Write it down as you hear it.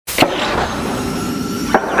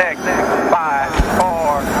6, 5,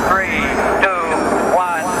 4, 3, 2,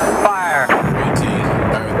 1, fire.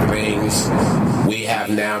 Earthlings, we have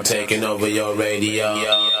now taken over your radio.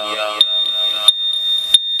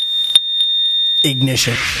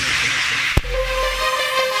 Ignition.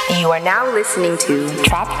 You are now listening to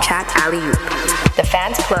Trap Chat Alley-Oop, the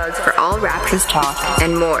fans' plugs for all Raptors talk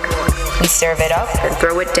and more. We serve it up and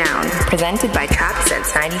throw it down, presented by Trap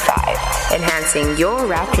Sense 95, enhancing your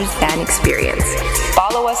Raptors fan experience.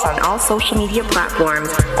 Follow us on all social media platforms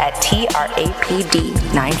at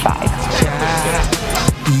TRAPD95.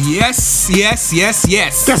 Yes. Guess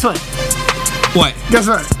what? What? Guess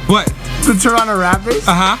what? What? The Toronto Raptors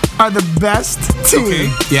are the best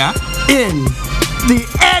team in the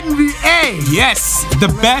NBA. Yes, the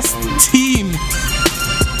best team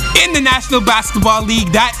in the National Basketball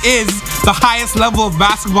League. That is the highest level of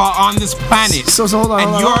basketball on this planet. So hold on.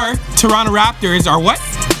 And your Toronto Raptors are what?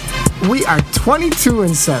 We are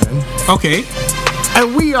 22-7. Okay.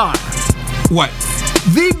 And we are what?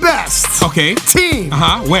 The best team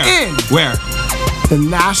Where? In Where? The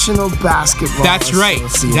National Basketball That's right.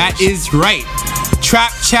 Association. That is right.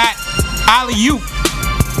 Trap Chat Alley-Oop.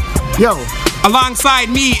 Yo. Alongside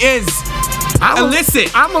me is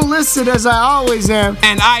Illicit. I'm Illicit as I always am.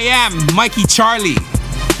 And I am Mikey Charlie.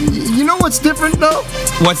 You know what's different though?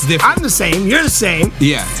 What's different? I'm the same. You're the same.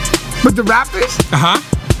 Yeah. But the Raptors are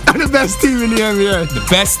the best team in the NBA. The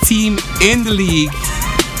best team in the league.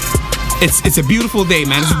 It's a beautiful day,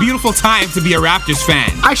 man. It's a beautiful time to be a Raptors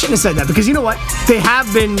fan. I shouldn't have said that because you know what? They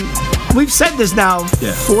have been. We've said this now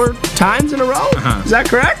 4 times in a row. Is that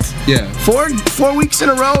correct? Yeah. 4 weeks in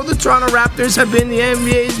a row, the Toronto Raptors have been the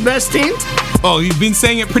NBA's best team. Oh, you've been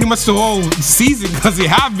saying it pretty much the whole season because they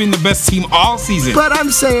have been the best team all season. But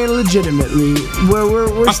I'm saying legitimately,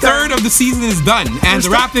 we're a third of the season is done, and the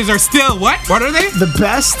Raptors are still what? What are they? The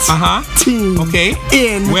best team.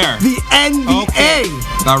 In where? The NBA. Okay.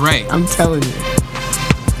 All right. I'm telling you.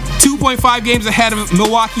 2.5 games ahead of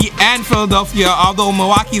Milwaukee and Philadelphia, although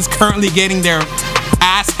Milwaukee is currently getting their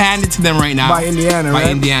ass handed to them right now. By Indiana, right?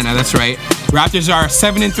 By Indiana, that's right. Raptors are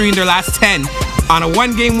 7-3 in their last 10 on a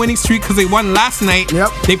 1-game winning streak because they won last night.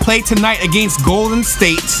 Yep. They play tonight against Golden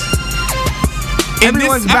State.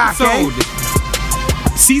 Everyone's back,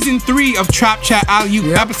 Season 3 of Trap Chat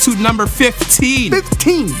Alley-Oop, episode number 15.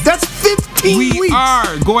 15. That's 15 weeks. We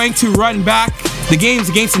are going to run back the games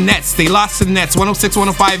against the Nets. They lost to the Nets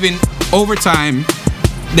 106-105 in overtime.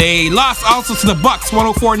 They lost also to the Bucks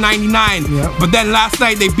 104-99. But then last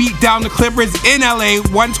night they beat down the Clippers in LA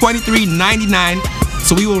 123-99.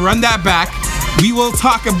 So we will run that back. We will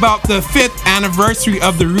talk about the 5th anniversary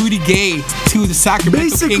of the Rudy Gay to the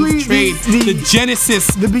Sacramento Kings trade, the genesis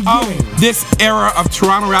of this era of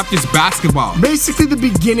Toronto Raptors basketball. Basically the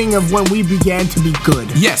beginning of when we began to be good.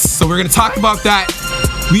 Yes, so we're going to talk about that.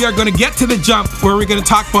 We are going to get to the jump where we're going to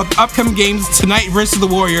talk about the upcoming games tonight versus the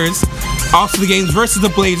Warriors, also the games versus the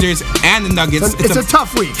Blazers and the Nuggets. It's a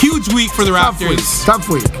tough week. Huge week for the Raptors. Tough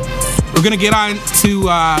week. We're going to get on to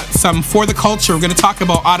some For the Culture. We're going to talk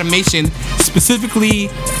about automation, specifically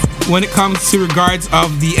when it comes to regards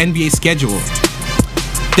of the NBA schedule.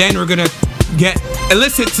 Then we're going to get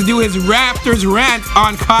Illicit to do his Raptors rant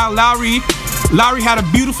on Kyle Lowry. Lowry had a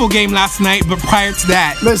beautiful game last night, but prior to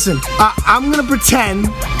that... Listen, I'm going to pretend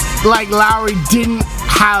like Lowry didn't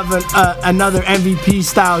have another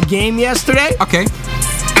MVP-style game yesterday. Okay.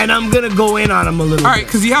 And I'm going to go in on him a little bit. All right,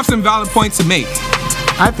 because you have some valid points to make.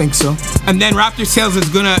 I think so. And then Raptor Sales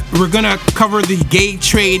we're gonna cover the Gay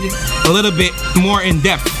trade a little bit more in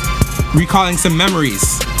depth, recalling some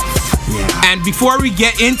memories. Yeah. And before we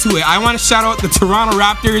get into it, I want to shout out the Toronto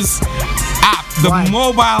Raptors app, the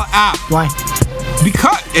mobile app. Why?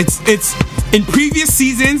 Because it's in previous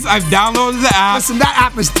seasons I've downloaded the app. Listen, that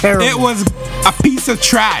app is terrible. It was a piece of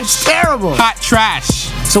trash. It's terrible. Hot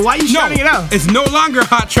trash. So why are you shouting it out? It's no longer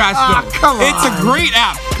hot trash though. Come on. It's a great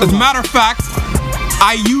app. As a matter of fact,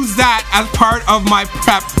 I use that as part of my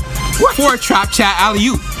prep for Trap Chat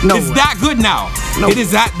Alley-Oop. It's that good now. It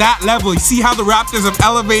is at that level. You see how the Raptors have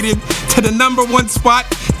elevated to the number 1 spot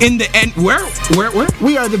in the end. Where?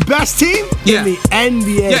 We are the best team in the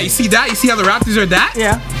NBA. Yeah, you see that? You see how the Raptors are that?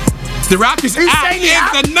 Yeah. The Raptors app is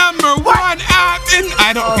the number 1 app in...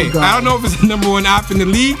 I don't know if it's the number 1 app in the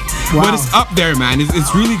league, but it's up there, man.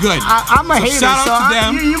 It's really good. I'm a hater, shout out to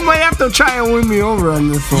them. You might have to try and win me over on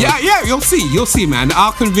this one. Yeah, you'll see, man.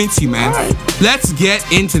 I'll convince you, man. Right. Let's get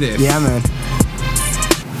into this. Yeah, man.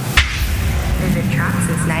 Visit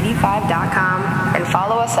TrapSense95.com and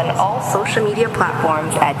follow us on all social media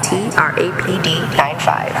platforms at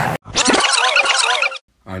TRAPD95.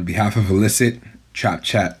 On behalf of Illicit, Trap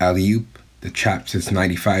Chat Alley-Oop, the Trapped Since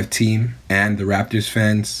 95 team and the Raptors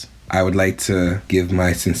fans, I would like to give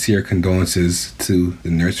my sincere condolences to the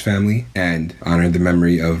Nurse family and honor the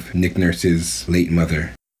memory of Nick Nurse's late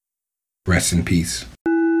mother. Rest in peace.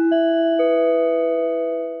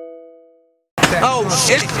 Oh,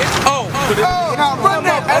 shit. Run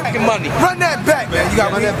that back. Money. Run that back, man. You got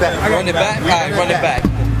to run that back. Run it back? All right, run it back.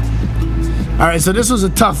 All right, so this was a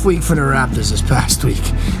tough week for the Raptors this past week.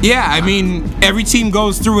 Yeah, I mean, every team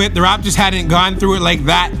goes through it. The Raptors hadn't gone through it like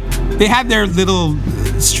that. They had their little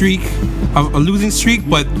streak, a losing streak,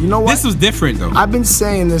 but you know what? This was different, though. I've been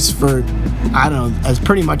saying this for, I don't know, as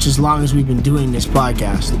pretty much as long as we've been doing this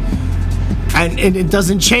podcast. And it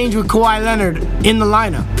doesn't change with Kawhi Leonard in the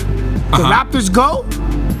lineup. The Raptors go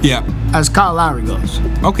as Kyle Lowry goes.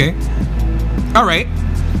 Okay. All right.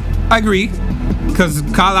 I agree. Because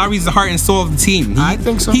Kyle Lowry's the heart and soul of the team. I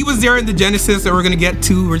think so. He was there in the genesis that we're going to get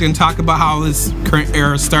to. We're going to talk about how this current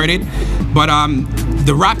era started. But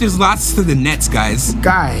the Raptors lost to the Nets, guys.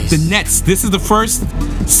 The Nets. This is the first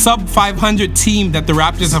sub-500 team that the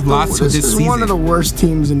Raptors have lost to this season. This is one of the worst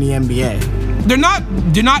teams in the NBA. They're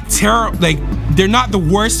not terrible. Like, they're not the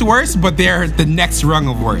worst, but they're the next rung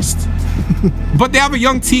of worst. But they have a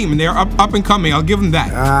young team and they're up and coming. I'll give them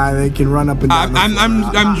that. They can run up and down.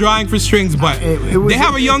 I'm drawing for strings, but they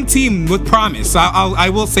have a young team with promise. I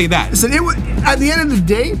will say that. Listen, at the end of the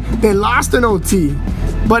day, they lost an OT,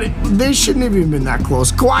 but they shouldn't have even been that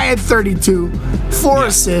close. Kawhi had 32, 4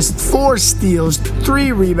 assists, 4 steals,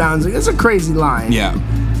 3 rebounds. It's a crazy line. Yeah.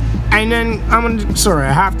 And then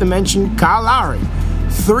I have to mention Kyle Lowry,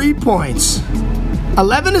 3 points,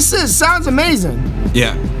 11 assists. Sounds amazing.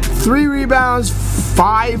 Yeah. 3 rebounds,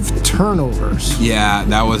 5 turnovers. Yeah,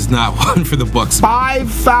 that was not one for the Bucks. 5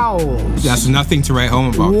 fouls. That's nothing to write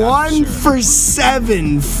home about. 1 for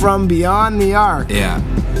 7 from beyond the arc. Yeah.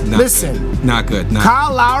 Listen. Not good.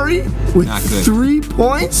 Kyle Lowry with 3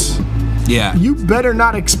 points. Yeah. You better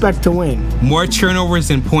not expect to win. More turnovers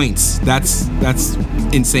than points. That's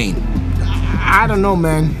insane. I don't know,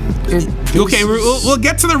 man. Okay, we'll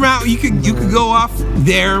get to the round. You could go off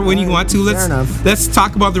there when you want to. Let's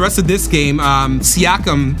talk about the rest of this game.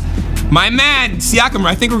 Siakam, my man, Siakam.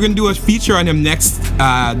 I think we're gonna do a feature on him next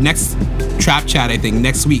Trap Chat. I think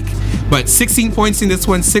next week. But 16 points in this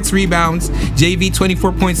one, 6 rebounds. JV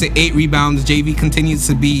 24 points and 8 rebounds. JV continues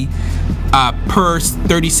to be per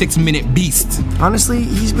 36-minute beast. Honestly,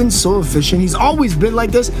 he's been so efficient. He's always been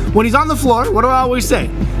like this. When he's on the floor, what do I always say?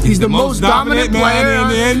 He's the most dominant player in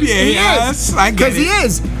the NBA. Yes, I get it. Because he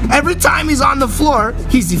is. Every time he's on the floor,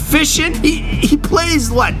 he's efficient. He plays,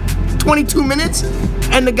 22 minutes?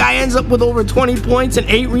 And the guy ends up with over 20 points and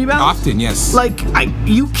 8 rebounds? Often, yes.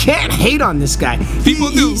 You can't hate on this guy. People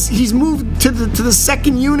do. He's moved to the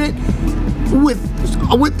second unit with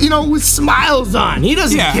smiles on. He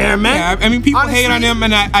doesn't care, man. Yeah, I mean, people hate on him,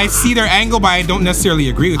 and I see their angle, but I don't necessarily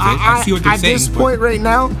agree with it. I see what they're saying. At this point right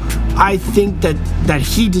now, I think that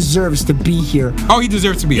he deserves to be here. Oh, he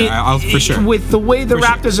deserves to be here, for sure. With the way the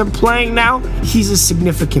Raptors are playing now, he's a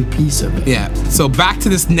significant piece of it. Yeah. So back to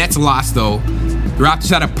this Nets loss, though. The Raptors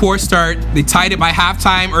had a poor start. They tied it by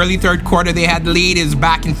halftime. Early third quarter, they had the lead. It was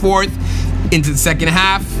back and forth into the second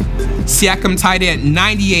half. Siakam tied it at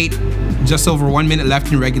 98. Just over 1 minute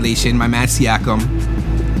left in regulation. My man Siakam.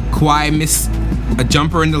 Kawhi missed a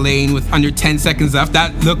jumper in the lane with under 10 seconds left.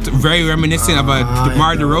 That looked very reminiscent of a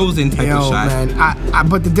DeMar DeRozan type of shot. Man.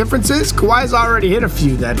 But the difference is Kawhi's already hit a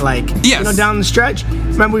few that down the stretch.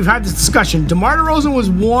 Remember, we've had this discussion. DeMar DeRozan was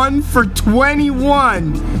 1 for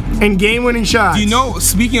 21 in game-winning shots.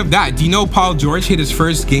 Speaking of that, do you know Paul George hit his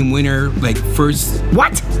first game winner,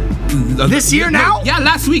 What? This year now? Yeah,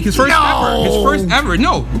 last week. His first ever. His first ever.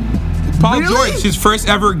 No. Paul George, his first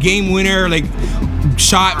ever game winner,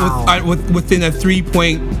 shot within a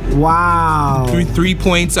 3-point. Wow. 3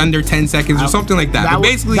 points under 10 seconds or something like that. But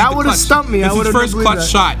basically, that would have stumped me. It's his first clutch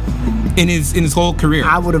shot in his whole career.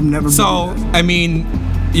 I would have never. So I mean,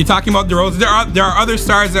 you're talking about DeRozan. There are other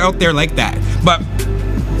stars out there like that. But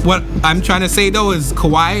what I'm trying to say though is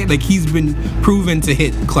Kawhi, he's been proven to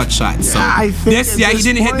hit clutch shots. So I think he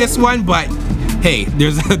didn't hit this one, but. Hey,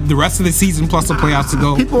 there's the rest of the season plus the playoffs to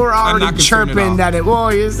go. People are already chirping that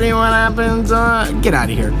you see what happens? Get out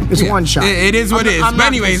of here. It's one shot. It is what it is. But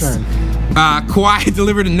anyways, Kawhi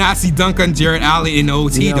delivered a nasty dunk on Jarrett Allen in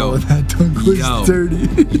OT though. That dunk was dirty.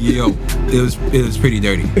 It was pretty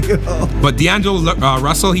dirty. But D'Angelo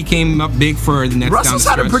Russell, he came up big for the Nets. Russell's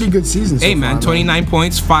had a pretty good season. Hey man, 29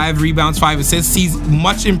 points, 5 rebounds, 5 assists. He's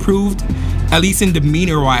much improved at least in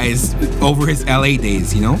demeanor-wise, over his LA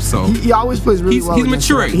days, you know? So he always plays really well. He's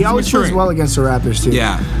maturing. He always plays well against the Raptors, too.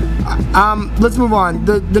 Yeah. Let's move on.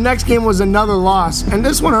 The next game was another loss, and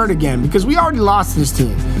this one hurt again because we already lost this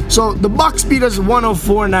team. So the Bucks beat us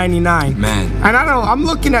 104-99. Man. And I don't know, I'm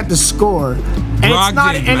looking at the score, and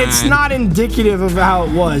it's not indicative of how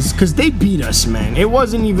it was because they beat us, man. It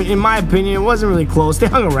wasn't even, in my opinion, it wasn't really close. They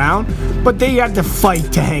hung around, but they had to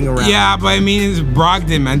fight to hang around. Yeah, but I mean, it's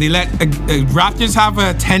Brogdon, man. They let Raptors have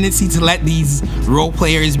a tendency to let these role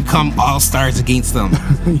players become all-stars against them.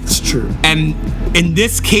 It's true. And in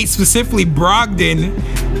this case specifically, Brogdon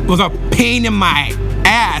was a pain in my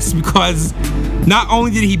ass because not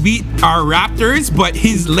only did he beat our Raptors, but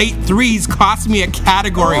his late threes cost me a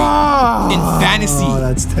category in fantasy. Oh,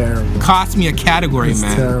 that's terrible. Cost me a category, that's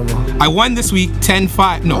man. Terrible. I won this week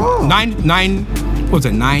 10-5. No, 9. What was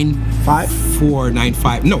it? 9-5?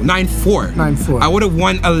 9-5. No, 9-4. 9-4. I would have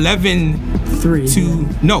won 11-3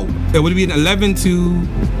 to. No, it would have been 11 to.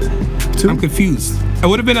 2? I'm confused. It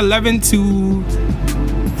would have been 11-3.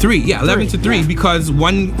 Yeah, 11-3 because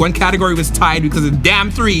one category was tied because of damn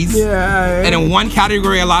threes. Yeah. And in one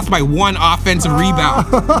category, I lost by one offensive rebound.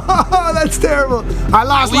 That's terrible.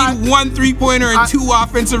 I need one 3-pointer and 2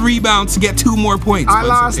 offensive rebounds to get 2 more points. I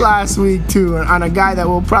lost last week too on a guy that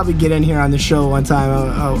we'll probably get in here on the show one time.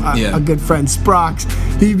 A good friend, Sprox.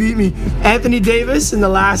 He beat me, Anthony Davis, in the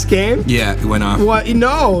last game. Yeah, he went off. What?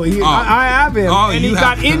 No, I have him, and he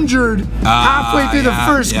got injured halfway through the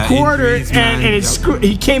first quarter, injuries, and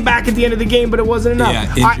he came back at the end of the game, but it wasn't enough.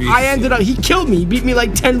 Yeah, I ended up, he killed me. He beat me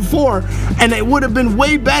like 10-4, and it would have been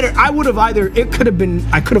way better. I could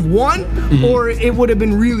have won, or it would have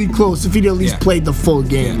been really close if he'd at least played the full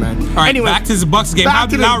game, man. All right, anyway, back to the Bucks game. How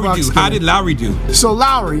did Lowry do? So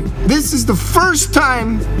Lowry, this is the first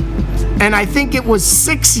time, and I think it was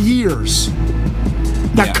 6 years,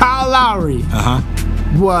 that Kyle Lowry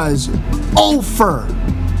was 0-for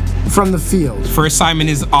from the field. First time in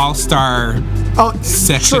his all-star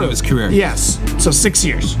section of his career. Yes. So 6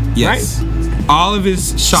 years. Yes. Right? All of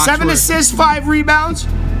his shots 7 assists, 5 rebounds,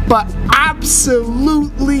 but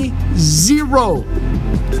absolutely 0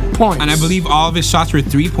 points. And I believe all of his shots were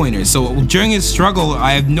 3-pointers. So during his struggle,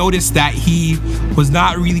 I have noticed that he was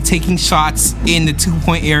not really taking shots in the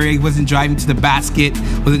 2-point area. He wasn't driving to the basket,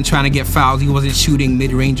 wasn't trying to get fouled. He wasn't shooting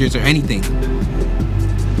mid-rangers or anything.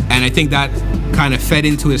 And I think that kind of fed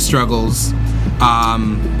into his struggles.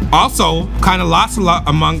 Also, kind of lost a lot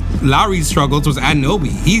among Lowry's struggles was Anunoby.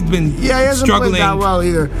 He's been struggling played that well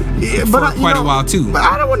either. For quite a while too. But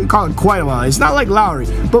I wouldn't call it quite a while. It's not like Lowry,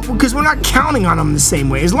 but because we're not counting on him the same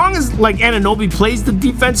way. As long as like Anunoby plays the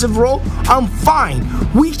defensive role, I'm fine.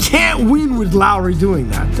 We can't win with Lowry doing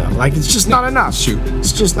that though. Like it's just not enough. Shoot,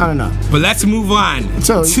 it's just not enough. But let's move on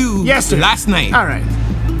to last night. All right.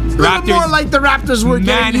 Raptors, more like the Raptors were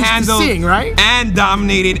getting used to seeing, right? And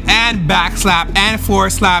dominated and backslapped and floor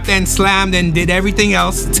slapped and slammed and did everything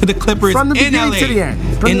else to the Clippers from the in beginning LA, to the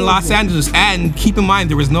end. in Los Angeles. And keep in mind,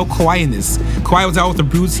 there was no Kawhi in this. Kawhi was out with a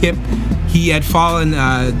bruised hip. He had fallen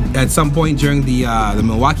at some point during the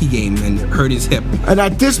Milwaukee game and hurt his hip. And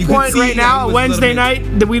at this point right now, Wednesday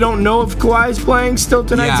night, that we don't know if Kawhi's playing still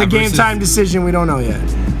tonight. Yeah, it's a game time decision. We don't know yet.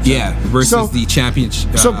 Yeah, versus the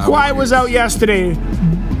championship. So Kawhi was out yesterday,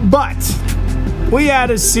 but we had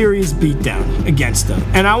a serious beatdown against them.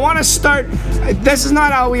 And I want to start, this is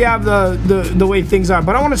not how we have the way things are,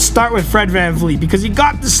 but I want to start with Fred VanVleet because he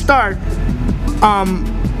got the start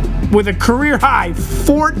with a career high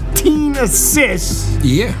 14 assists.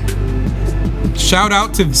 Yeah. Shout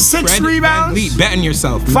out to 6 Fred rebounds. VanVleet, betting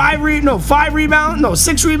yourself. 5 rebounds. No,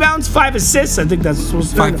 6 rebounds, 5 assists. I think that's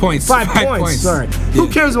supposed to 5 points. 5 points. Sorry. Yeah. Who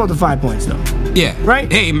cares about the 5 points though? Yeah. Right?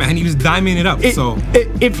 Hey man, he was diming it up.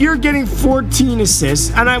 If you're getting 14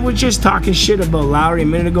 assists, and I was just talking shit about Lowry a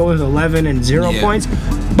minute ago with 11 and 0 points,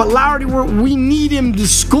 but Lowry, we need him to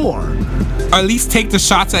score. Or at least take the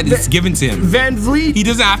shots that is given to him. VanVleet, he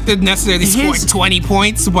doesn't have to necessarily score 20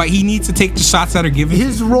 points, but he needs to take the shots that are given.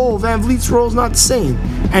 His role, VanVleet's role, is not the same.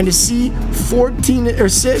 And to see 14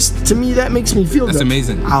 assists, to me, that makes me feel good. That's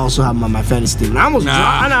amazing. I also have him on my fantasy team. I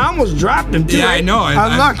almost dropped him too. Yeah, I know.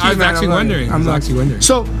 I'm lucky. I was actually wondering. I'm actually wondering.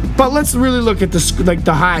 So, but let's really look at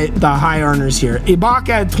the high earners here. Ibaka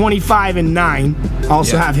had 25 and 9.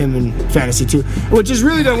 Also have him in fantasy too, which has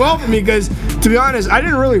really done well for me because, to be honest, I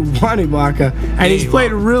didn't really want Ibaka, and he's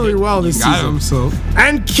played really well this season.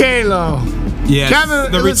 And Kalo. Yes,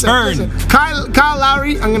 Kevin, return. Listen. Kyle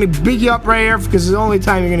Lowry, I'm going to big you up right here because it's the only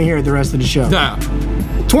time you're going to hear it the rest of the show. Yeah.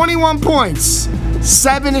 21 points,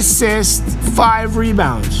 7 assists, 5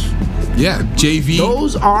 rebounds. Yeah, JV.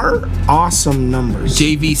 Those are awesome numbers.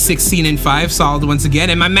 JV 16-5, solid once again.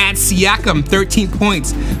 And my man Siakam, 13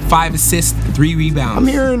 points, 5 assists, 3 rebounds. I'm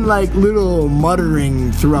hearing like little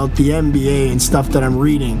muttering throughout the NBA and stuff that I'm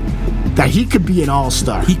reading that he could be an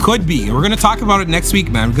all-star. He could be. We're gonna talk about it next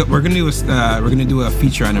week, man. We're gonna do a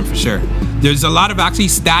feature on him for sure. There's a lot of actually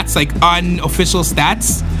stats, like unofficial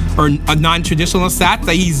stats or non-traditional stats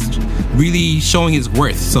that he's really showing his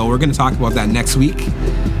worth. So we're gonna talk about that next week.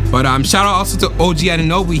 But shout out also to OG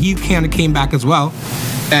Anunoby. He kind of came back as well,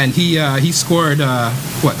 and he scored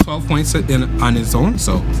 12 points on his own.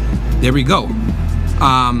 So there we go.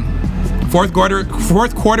 Fourth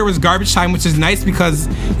quarter was garbage time, which is nice because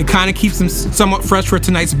it kind of keeps them somewhat fresh for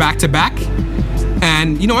tonight's back-to-back.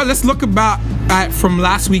 And you know what? Let's look at from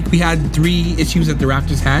last week. We had 3 issues that the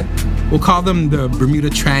Raptors had. We'll call them the Bermuda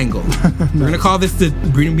Triangle. Nice. We're gonna call this the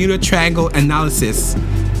Bermuda Triangle analysis.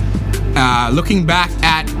 Looking back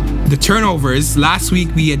at the turnovers, last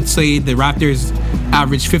week we had said the Raptors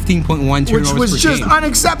averaged 15.1 turnovers per game. Which was just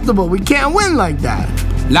unacceptable. We can't win like that.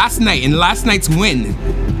 Last night's win,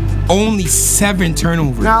 only 7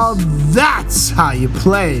 turnovers. Now that's how you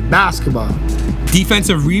play basketball.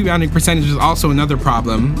 Defensive rebounding percentage is also another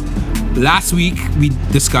problem. Last week we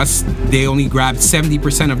discussed they only grabbed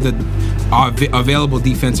 70% of the available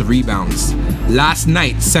defensive rebounds. Last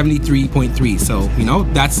night, 73.3. So, you know,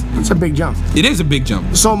 that's a big jump. It is a big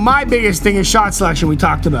jump. So my biggest thing is shot selection we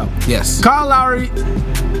talked about. Yes. Kyle Lowry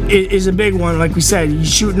is a big one. Like we said, he's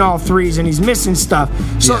shooting all threes and he's missing stuff.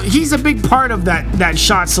 So he's a big part of that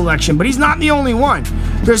shot selection, but he's not the only one.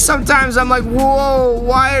 There's sometimes I'm like, whoa,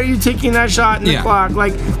 why are you taking that shot in the clock?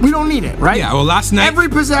 Like, we don't need it, right? Yeah, well, last night... Every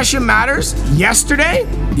possession matters. Yesterday...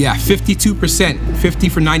 Yeah, 52%. 50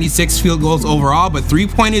 for 96 field goals overall, but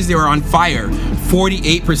three-pointers, they were on fire.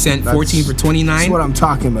 48%, 14 for 29. That's what I'm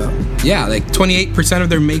talking about. Yeah, like 28% of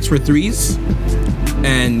their makes were threes,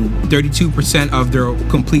 and 32% of their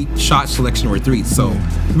complete shot selection were threes. So,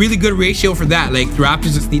 really good ratio for that. Like, the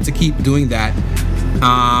Raptors just need to keep doing that.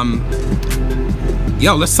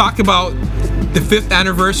 Let's talk about the 5th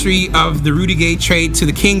anniversary of the Rudy Gay trade to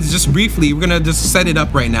the Kings. Just briefly, we're going to just set it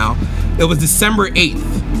up right now. It was December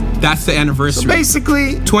 8th. That's the anniversary. So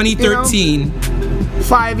basically, 2013.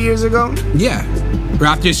 5 years ago? Yeah.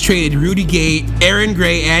 Raptors traded Rudy Gay, Aaron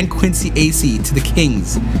Gray, and Quincy Acee to the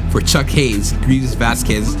Kings for Chuck Hayes, Greivis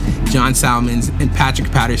Vasquez, John Salmons, and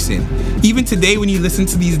Patrick Patterson. Even today, when you listen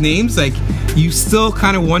to these names, like, you still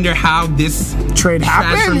kind of wonder how this trade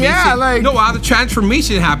happened. Yeah, like how the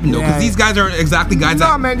transformation happened though, because these guys aren't exactly guys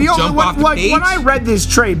that jump off the page. When I read this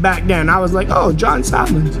trade back then, I was like, oh, John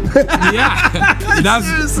Salmons.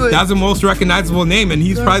 that's the most recognizable name, and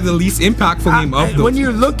he's probably the least impactful name of those. When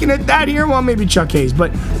you're looking at that here, well, maybe Chuck Hayes,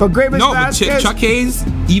 but Greivis Vasquez. But Chuck Hayes,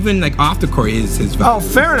 even like off the court, is his value. Oh,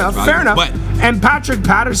 fair enough. But and Patrick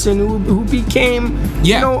Patterson, who became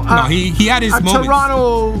he had his moments.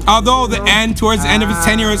 Toronto. Although towards the end of his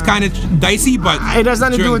tenure was kind of dicey, but it has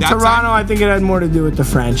nothing to do with Toronto. I think it had more to do with the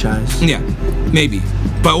franchise. Yeah, maybe.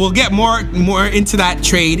 But we'll get more into that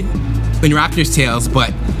trade in Raptors Tales.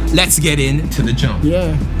 But let's get into the jump.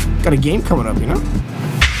 Yeah, got a game coming up, you know.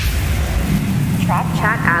 Trap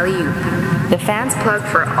Chat Alley-oop, the fans plug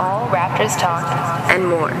for all Raptors talk and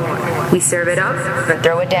more. We serve it up or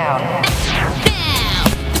throw it down. Now,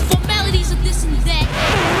 the formalities of this and that.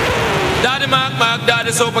 Daddy Mac,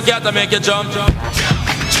 Daddy Super Cat to make you jump.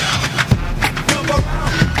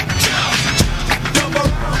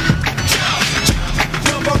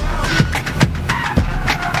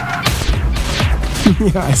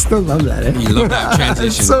 Yeah, I still love that. You love that transition.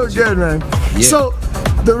 It's so good, man. Yeah. So,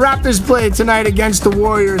 the Raptors play tonight against the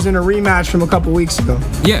Warriors in a rematch from a couple weeks ago.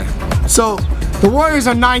 Yeah. So, the Warriors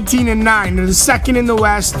are 19-9. They're the second in the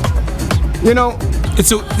West. You know,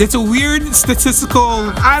 it's a weird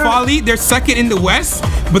statistical quality. They're second in the West,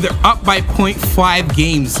 but they're up by 0.5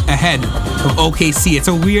 games ahead of OKC. It's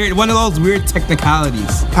a weird, one of those weird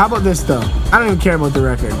technicalities. How about this though? I don't even care about the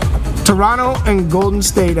record. Toronto and Golden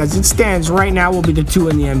State, as it stands right now, will be the 2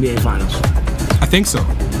 in the NBA Finals. I think so.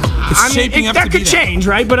 It's shaping up to be that could change,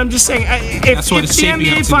 right? But I'm just saying, if the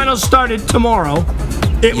NBA Finals started tomorrow,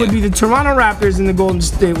 it would be the Toronto Raptors and the Golden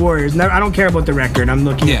State Warriors. Now, I don't care about the record. I'm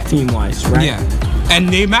looking at team-wise, right? Yeah. And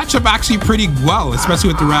they match up actually pretty well, especially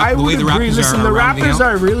with the way the Raptors Listen, are. The Raptors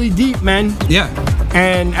are really deep, man. Yeah.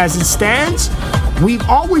 And as it stands, we've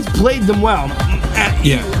always played them well.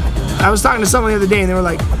 Yeah. I was talking to someone the other day, and they were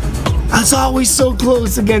like, that's always so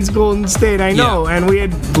close against Golden State. I know. Yeah. And we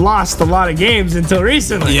had lost a lot of games until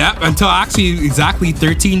recently. Yeah, until actually exactly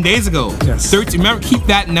 13 days ago. Yes. Remember, keep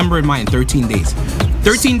that number in mind, 13 days.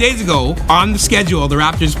 13 days ago, on the schedule, the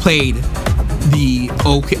Raptors played the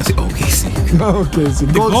OKC.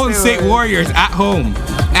 The Golden State Warriors at home.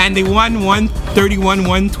 And they won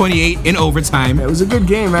 131-128 in overtime. It was a good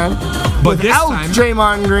game, man. But without this time,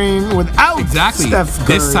 Draymond Green, without Steph Curry.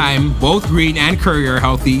 This time, both Green and Curry are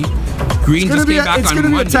healthy. Green just came back on Monday. It's going to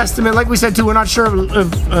be a testament. Like we said, too, we're not sure if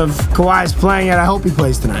Kawhi's playing yet. I hope he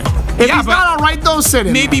plays tonight. If he's not all right, though, sit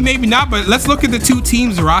him. Maybe not. But let's look at the two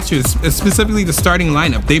teams' rosters, specifically the starting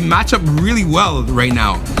lineup. They match up really well right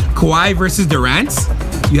now. Kawhi versus Durant.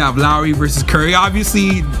 You have Lowry versus Curry.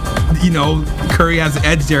 Obviously, Curry has the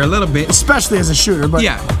edge there a little bit. Especially as a shooter. But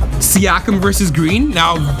yeah. Siakam versus Green.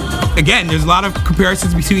 Now, again, there's a lot of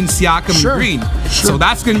comparisons between Siakam and Green. Sure. So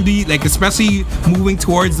that's going to be, especially moving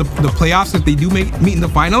towards the playoffs, if they do meet in the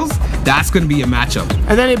finals, that's going to be a matchup.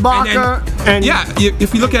 And then Ibaka and... Yeah,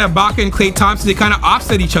 if you look at Ibaka and Klay Thompson, they kind of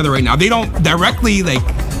offset each other right now. They don't directly, play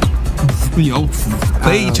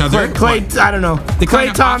each other. I don't know.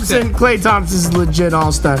 Klay Thompson's legit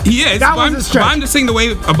all-star. He is. That one's a stretch. I'm just saying the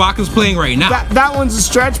way Ibaka's playing right now. That one's a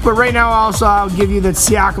stretch, but right now also I'll give you that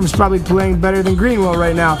Siakam's probably playing better than Greenwell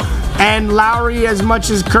right now. And Lowry, as much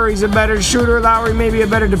as Curry's a better shooter, Lowry may be a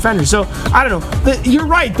better defender. So, I don't know. You're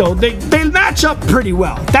right, though. They match up pretty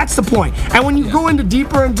well. That's the point. And when you go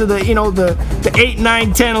deeper into the 8,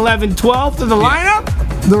 9, 10, 11, 12 of the lineup,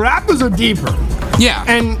 the Raptors are deeper. Yeah.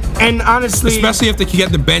 And honestly... Especially if they can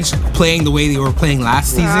get the bench playing the way they were playing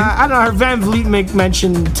last season. I don't know. Van Vliet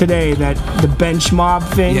mentioned today that the bench mob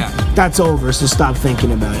thing, that's over, so stop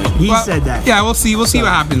thinking about it. He said that. Yeah, we'll see. We'll see what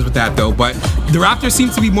happens with that, though. But the Raptors seem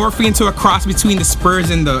to be morphing into a cross between the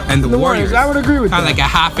Spurs and the Warriors. I would agree with that. Kind of like a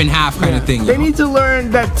half and half kind of thing. They need to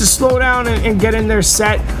learn that to slow down and get in their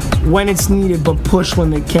set when it's needed, but push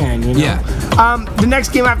when they can, Yeah. The next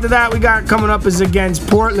game after that we got coming up is against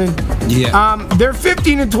Portland. Yeah. They're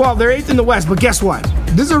 15-12. They're 8th in the West, but guess what?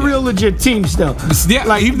 This is a real legit team still.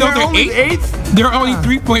 Yeah, even though they're only 8th, they're only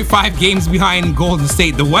 3.5 games behind Golden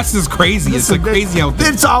State. The West is crazy. It's crazy out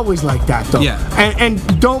there. It's always like that, though. Yeah.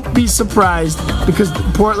 And don't be surprised because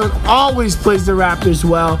Portland always plays the Raptors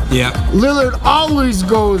well. Yeah. Lillard always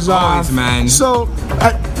goes off. Man. So,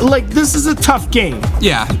 this is a tough game.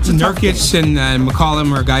 Yeah. Nurkic and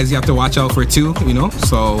McCollum are guys you have to watch out for too.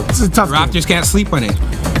 So it's a tough Raptors can't sleep on it.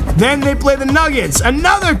 Then they play the Nuggets.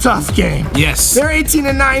 Another tough game. Yes. They're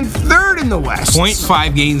 18-9, 3rd in the West.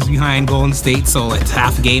 0.5 games behind Golden State, so it's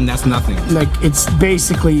half a game. That's nothing. It's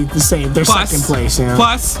basically the same. They're second place.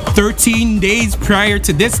 Plus, 13 days prior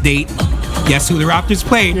to this date, guess who the Raptors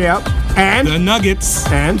played? Yep. And? The Nuggets.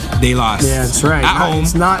 And? They lost. Yeah, that's right. At home.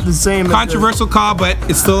 It's not the same. Controversial call, but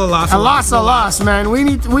it's still a loss. A loss, man. We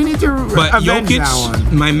need to But avenge Jokic, that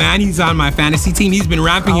one. my man, he's on my fantasy team. He's been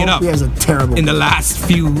ramping it up. He has a terrible in the last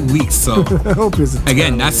few weeks. So I hope he's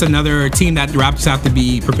again, that's another team that the Raptors have to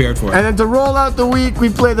be prepared for. And then to roll out the week, we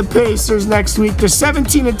play the Pacers next week. They're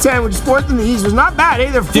 17-10, which is 4th in the East. It's not bad,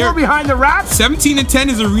 eh? They're 4 behind the Raps. 17-10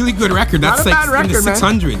 is a really good record. That's not a bad record, in the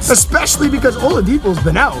 600s. Man. Especially because Oladipo's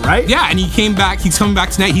been out, right? Yeah, and he came back. He's coming back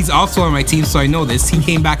tonight. He's also on my team, so I know this. He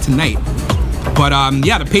came back tonight. But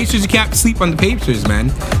the Pacers, you can't sleep on the Pacers, man.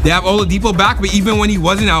 They have Oladipo back, but even when he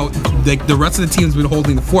wasn't out, the rest of the team's been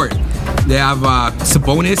holding the fort. They have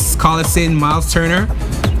Sabonis, Collison, Miles Turner,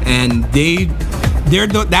 and they're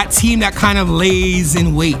that team that kind of lays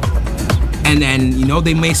in wait. And then,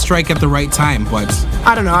 they may strike at the right time, but...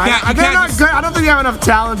 I don't know. They're not good. I don't think they have enough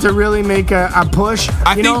talent to really make a push.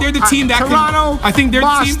 I think they're the team that Toronto, I think they're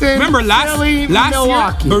Boston, the team... Remember, last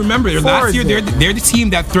Milwaukee. year... But remember, last year, they're the team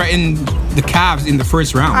that threatened the Cavs in the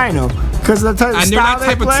first round. I know. Because they're that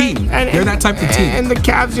type of team. They're that type of team. And the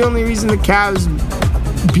Cavs, the only reason the Cavs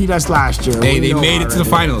beat us last year. They made it to the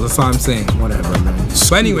finals. That's all I'm saying. Whatever, man.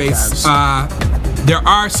 But anyways, there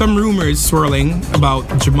are some rumors swirling about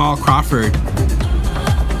Jamal Crawford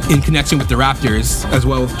in connection with the Raptors, as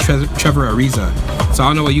well with Trevor Ariza. So I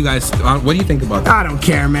don't know what do you think about that? I don't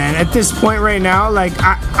care, man. At this point right now,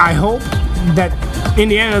 I hope that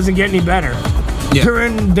Indiana doesn't get any better. Yeah.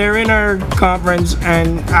 They're in our conference,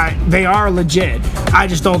 and they are legit. I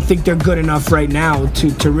just don't think they're good enough right now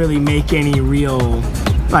to really make any real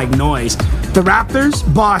noise. The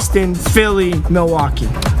Raptors, Boston, Philly, Milwaukee.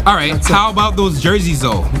 All right. How about those jerseys,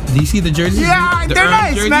 though? Do you see the jerseys? Yeah, they're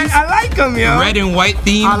nice, jerseys? Man. I like them, yo. Red and white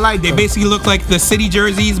theme. I like them. They basically look like the city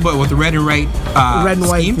jerseys, but with the red and white red and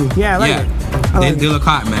white theme. Yeah, I like it. They look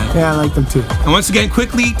hot, man. Yeah, I like them too. And once again,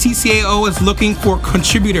 quickly, TCAO is looking for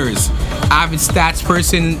contributors, avid stats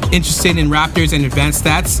person interested in Raptors and advanced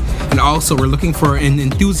stats, and also we're looking for an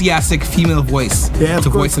enthusiastic female voice to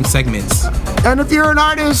voice some segments. And if you're an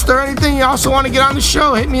artist or anything, you also want to get on the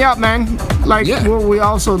show, hit me up, man. Like, we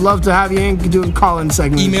also love to have you in doing call-in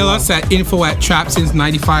segments. Email us at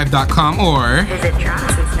info@trapsince95.com or visit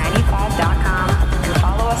trapsince95.com and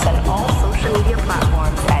follow us on all social media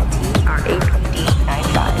platforms at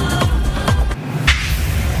TRAPD95.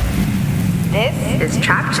 This is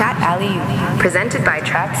Trap Chat Alley-Oop, presented by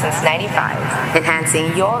Trap Since 95,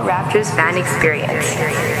 enhancing your Raptors fan experience.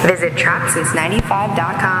 Visit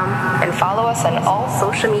trapsince95.com and follow us on all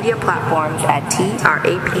social media platforms at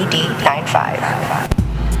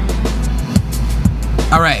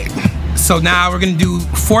TRAPD95. All right. So now we're going to do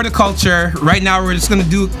For the Culture. Right now we're just going to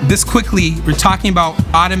do this quickly. We're talking about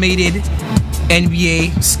automated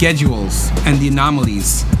NBA schedules and the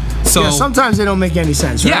anomalies. So sometimes they don't make any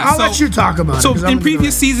sense. Right? I'll let you talk about it. So in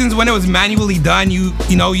previous seasons, when it was manually done, you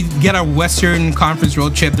get a Western Conference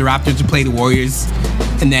road trip. The Raptors would play the Warriors,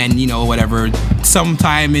 and then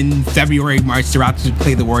sometime in February, March, the Raptors would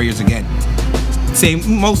play the Warriors again.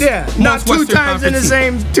 Most not two Western times in the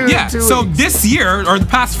same two. Yeah. So weeks. This year or the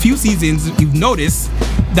past few seasons, you've noticed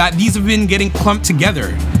that these have been getting clumped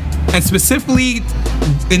together, and specifically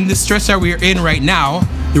in the stretch that we're in right now.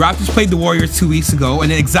 The Raptors played the Warriors 2 weeks ago, and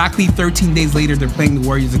then exactly 13 days later, they're playing the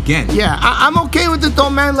Warriors again. Yeah, I'm okay with it though,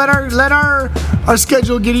 man. Let our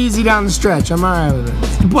schedule get easy down the stretch. I'm alright with it.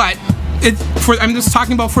 But I'm just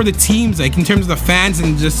talking about for the teams, like in terms of the fans,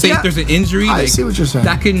 and just say if there's an injury. I see what you're saying.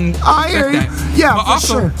 That can hear you. Yeah, but for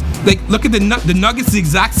also, sure. Like, look at the Nuggets. The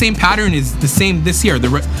exact same pattern is the same this year. The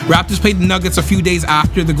Raptors played the Nuggets a few days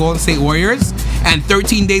after the Golden State Warriors, and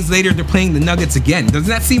 13 days later they're playing the Nuggets again. Doesn't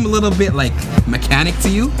that seem a little bit like mechanic to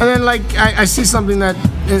you? And then I see something that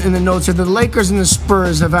in the notes here, the Lakers and the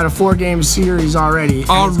Spurs have had a 4-game series already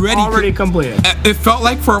completed. It felt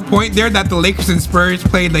like for a point there that the Lakers and Spurs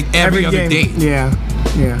played like every other day. Yeah.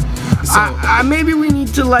 So maybe we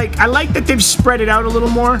need to I like that they've spread it out a little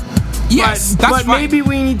more. Yes, but maybe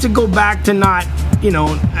we need to go back to not,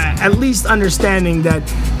 at least understanding that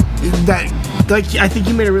like I think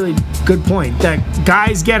you made a really good point that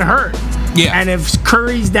guys get hurt. Yeah. And if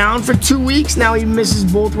Curry's down for 2 weeks, now he misses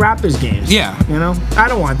both Raptors games. Yeah. I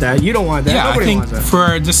don't want that. You don't want that. Yeah, Nobody wants that.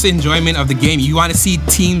 For just the enjoyment of the game, you want to see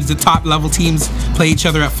teams, the top level teams, play each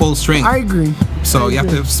other at full strength. I agree. So you have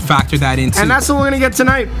to factor that in too. And that's what we're going to get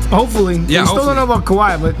tonight, hopefully. Yeah, we still don't know about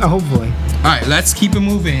Kawhi, but hopefully. All right, let's keep it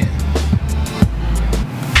moving.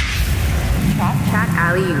 Trap Chat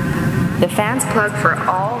Alley-Oop, the fans plug for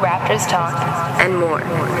all Raptors talk and more.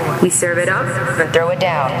 We serve it up and throw it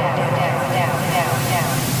down.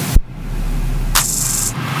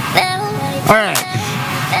 All right,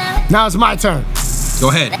 now it's my turn. Go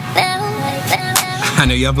ahead. I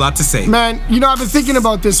know you have a lot to say. Man, I've been thinking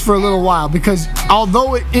about this for a little while because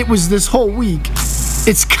although it was this whole week,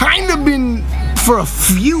 it's kind of been for a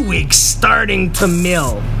few weeks starting to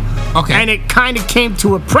mill. Okay. And it kind of came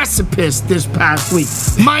to a precipice this past week,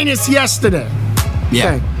 minus yesterday.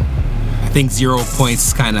 Yeah. Okay. I think 0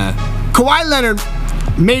 points kind of. Kawhi Leonard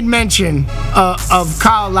made mention of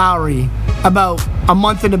Kyle Lowry about a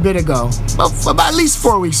month and a bit ago, about at least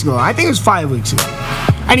 4 weeks ago. I think it was 5 weeks ago.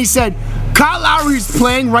 And he said, Kyle Lowry is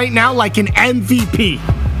playing right now like an MVP.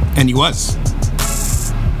 And he was.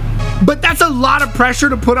 But that's a lot of pressure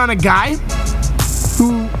to put on a guy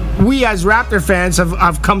who we as Raptor fans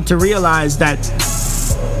have come to realize that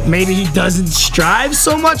maybe he doesn't strive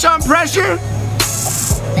so much on pressure.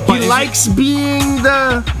 He likes being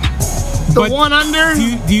the one under.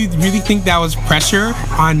 Do you really think that was pressure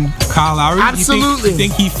on Kyle Lowry? Absolutely. Do you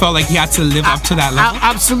think he felt like he had to live up to that level?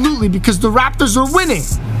 Absolutely, because the Raptors are winning.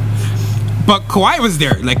 But Kawhi was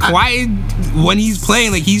there. Like, Kawhi, when he's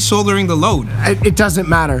playing, like, he's shouldering the load. It doesn't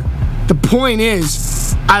matter. The point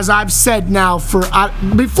is, as I've said now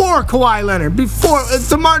before Kawhi Leonard, before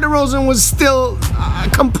DeMar DeRozan was still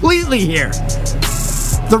completely here,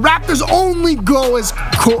 the Raptors only go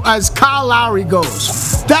as Kyle Lowry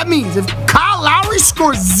goes. That means if Kyle Lowry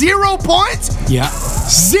scores 0 points,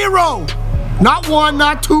 0, not 1,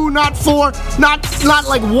 not 2, not 4, not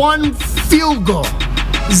like one field goal,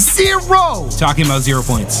 0. Talking about 0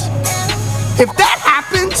 points. If that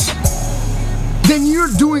happens, then you're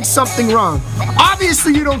doing something wrong.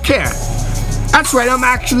 Obviously, you don't care. That's right. I'm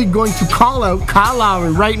actually going to call out Kyle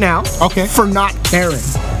Lowry right now for not caring.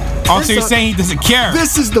 Also, you're saying he doesn't care.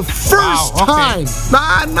 This is the first time.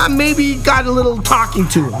 Maybe he got a little talking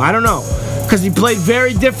to him. I don't know. Because he played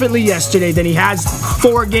very differently yesterday than he has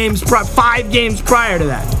 5 games prior to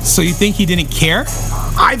that. So you think he didn't care?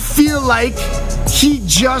 I feel like he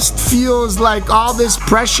just feels like all this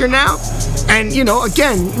pressure now. And,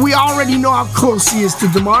 again, we already know how close he is to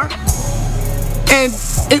DeMar. And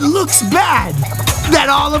it looks bad. that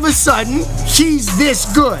all of a sudden he's this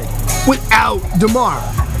good without DeMar.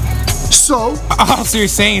 So, so you're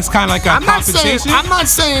saying it's kind of like a compensation? I'm not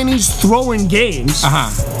saying he's throwing games.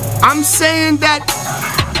 I'm saying that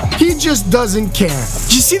he just doesn't care.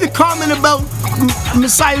 Did you see the comment about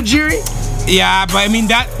Masai Ujiri? Yeah, but I mean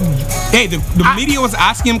the media was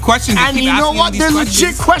asking him questions. And you know what? They're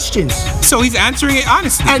legit questions. So he's answering it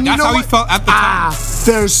honestly. And that's how he felt at the time.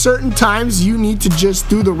 There's certain times you need to just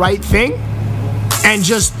do the right thing and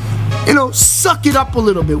just, suck it up a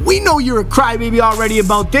little bit. We know you're a crybaby already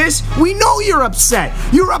about this. We know you're upset.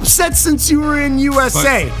 You're upset since you were in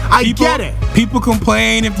USA. I get it. People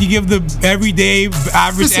complain if you give the everyday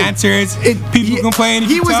average answers. People complain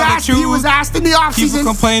if you tell the truth. He was asked in the offseason. People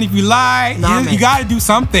complain if you lie. You got to do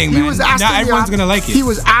something, man. Not everyone's going to like it. He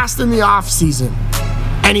was asked in the offseason,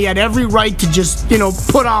 and he had every right to just,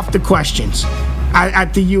 put off the questions.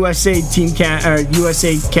 At the USA team, team.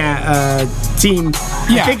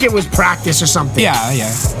 I think it was practice or something.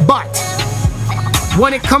 Yeah. But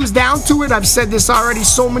when it comes down to it, I've said this already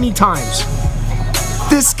so many times.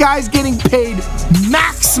 This guy's getting paid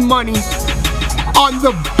max money on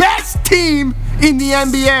the best team in the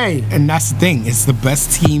NBA. And that's the thing. It's the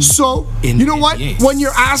best team. So, in you know the what? NBA. When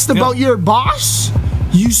you're asked about your boss,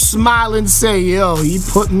 you smile and say, yo, he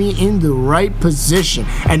put me in the right position.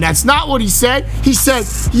 And that's not what he said. He said,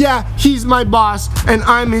 yeah, he's my boss, and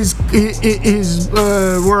I'm his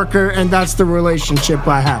worker, and that's the relationship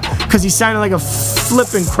I have. Because he sounded like a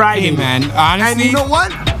flipping crybaby. Hey, man, honestly. And you know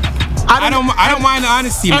what? I don't mind the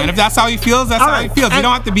honesty, man. If that's how he feels, that's how he feels. You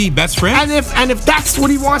don't have to be best friends. And if that's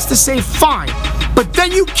what he wants to say, fine. But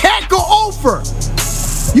then you can't go over.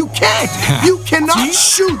 You can't. You cannot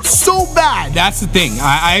shoot so bad. That's the thing.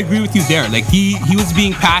 I agree with you there. Like he was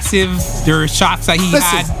being passive. There were shots that he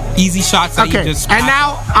had, easy shots that he just. And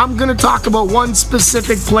now I'm gonna talk about one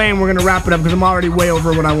specific play, and we're gonna wrap it up because I'm already way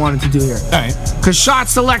over what I wanted to do here. All right. Because shot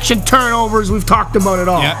selection, turnovers, we've talked about it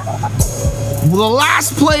all. Yeah. The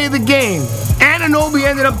last play of the game, Anunoby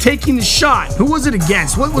ended up taking the shot. Who was it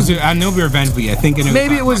against? What was it? Anunoby or Van Vliet? I think it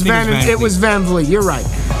was Van Vliet. You're right.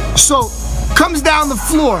 So comes down the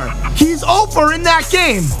floor. He's over in that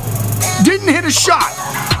game. Didn't hit a shot.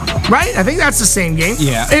 Right? I think that's the same game.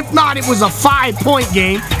 Yeah. If not, it was a 5-point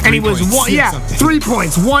game, and he was 3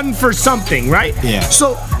 points, 1 for something, right? Yeah.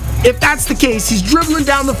 So if that's the case, he's dribbling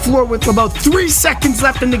down the floor with about 3 seconds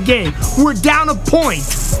left in the game. We're down a point.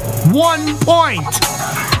 1 point.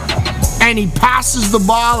 And he passes the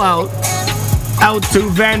ball out to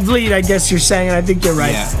Van Vliet, I guess you're saying, and I think you're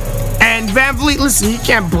right. Yeah. And Van Vliet, listen, you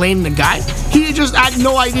can't blame the guy. He just had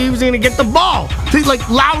no idea he was going to get the ball. Like,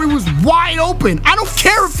 Lowry was wide open. I don't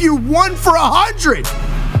care if you're 1 for 100.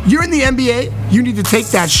 You're in the NBA, you need to take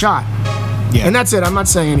that shot. Yeah. And that's it. I'm not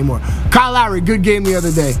saying anymore. Kyle Lowry, good game the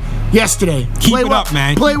other day. Yesterday. Keep it up,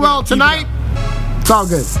 man. Play well tonight. It's all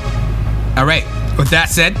good. All right. With that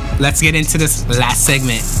said, let's get into this last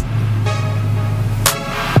segment.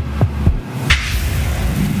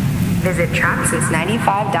 Visit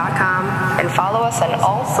TrapSense95.com and follow us on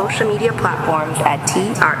all social media platforms at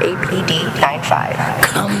TRAPD95.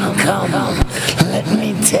 Come, let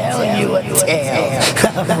me tell you a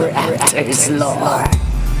tale of Raptors lore.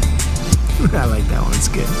 I like that one. It's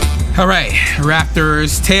good. All right,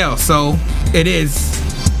 Raptors tale. So it is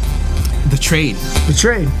the trade. The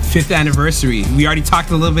trade. 5th anniversary. We already talked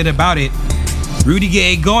a little bit about it. Rudy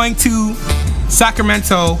Gay going to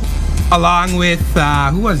Sacramento along with,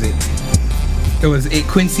 who was it? It was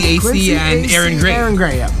Quincy Acy and Aaron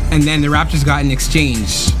Gray. Yeah. And then the Raptors got in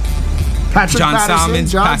exchange John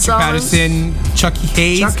Salmons, Patrick Patterson, Chucky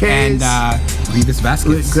Hayes, and Greivis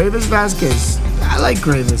Vasquez. Greivis Vasquez. I like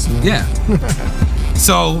Greivis, man. Yeah.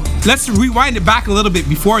 So let's rewind it back a little bit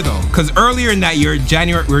before, though, because earlier in that year,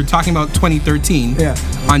 January, we were talking about 2013. Yeah.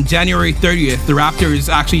 On January 30th, the Raptors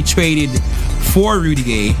actually traded for Rudy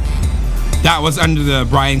Gay. That was under the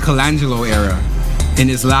Brian Colangelo era, in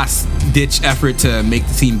his last-ditch effort to make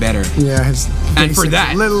the team better. Yeah. And for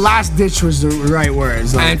that, last ditch was the right word.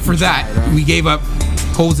 And for that, we gave up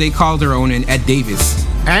Jose Calderon and Ed Davis.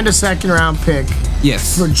 And a second-round pick.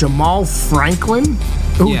 Yes. For Jamal Franklin,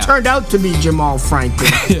 who turned out to be Jamal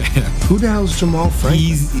Franklin. Who the hell's Jamal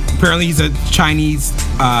Franklin? Apparently he's a Chinese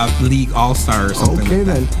league all-star or something. Okay,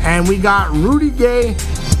 then. And we got Rudy Gay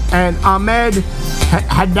and Ahmed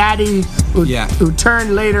Haddadi, who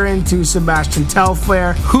turned later into Sebastian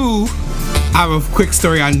Telfair. Who, I have a quick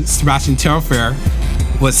story on Sebastian Telfair,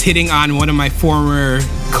 was hitting on one of my former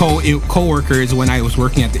co-workers when I was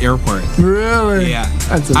working at the airport. Really? Yeah.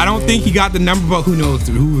 I don't think he got the number, but who knows?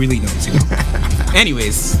 Who really knows? You know?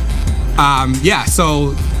 Anyways,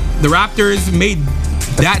 so the Raptors made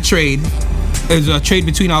that trade, There's a trade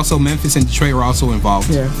between also Memphis and Detroit were also involved.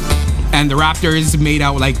 Yeah. And the Raptors made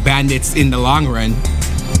out like bandits in the long run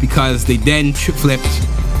because they then flipped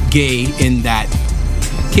Gay in that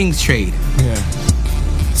Kings trade. Yeah.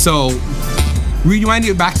 So, rewind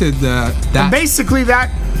it back to that. And basically, that,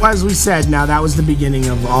 as we said, now that was the beginning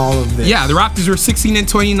of all of this. Yeah, the Raptors were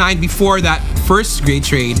 16-29 before that first Gay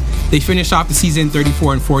trade. They finished off the season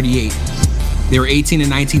 34-48. They were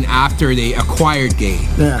 18-19 after they acquired Gay.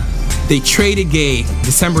 Yeah. They traded Gay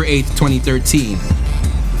December 8th, 2013.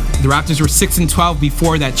 The Raptors were 6-12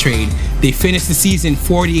 before that trade. They finished the season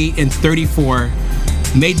 48-34,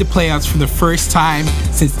 made the playoffs for the first time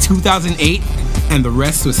since 2008, and the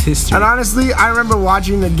rest was history. And honestly, I remember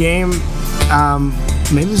watching the game,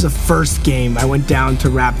 maybe it was the first game. I went down to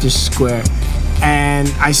Raptors Square,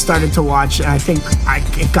 and I started to watch, and I think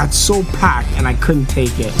it got so packed, and I couldn't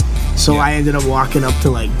take it. So I ended up walking up to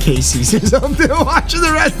like Casey's or something, watching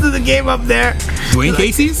the rest of the game up there. Dwayne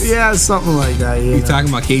Casey's? Yeah, something like that. You're talking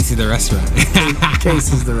about Casey the restaurant.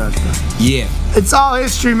 Casey's the restaurant. Yeah. It's all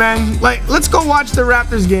history, man. Like, let's go watch the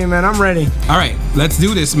Raptors game, man. I'm ready. All right, let's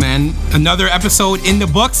do this, man. Another episode in the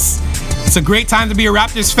books. It's a great time to be a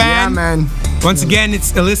Raptors fan. Yeah, man. Once again,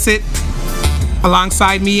 it's Illicit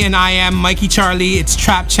alongside me, and I am Mikey Charlie. It's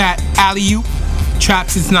Trap Chat Alley-Oop. Trap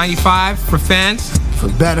since 95 for fans. For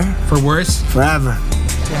better. For worse. Forever.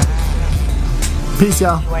 Peace,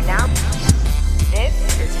 y'all. You are now. This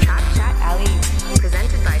is Trap Chat Alley,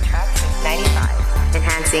 presented by Trap Since 95,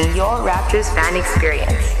 enhancing your Raptors fan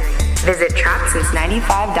experience. Visit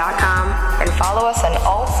TrapSince95.com and follow us on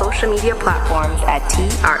all social media platforms at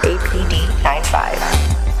TRAPD95.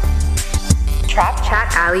 Trap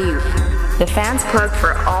Chat Alley, the fans plug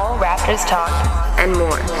for all Raptors talk and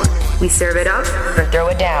more. We serve it up or throw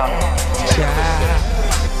it down.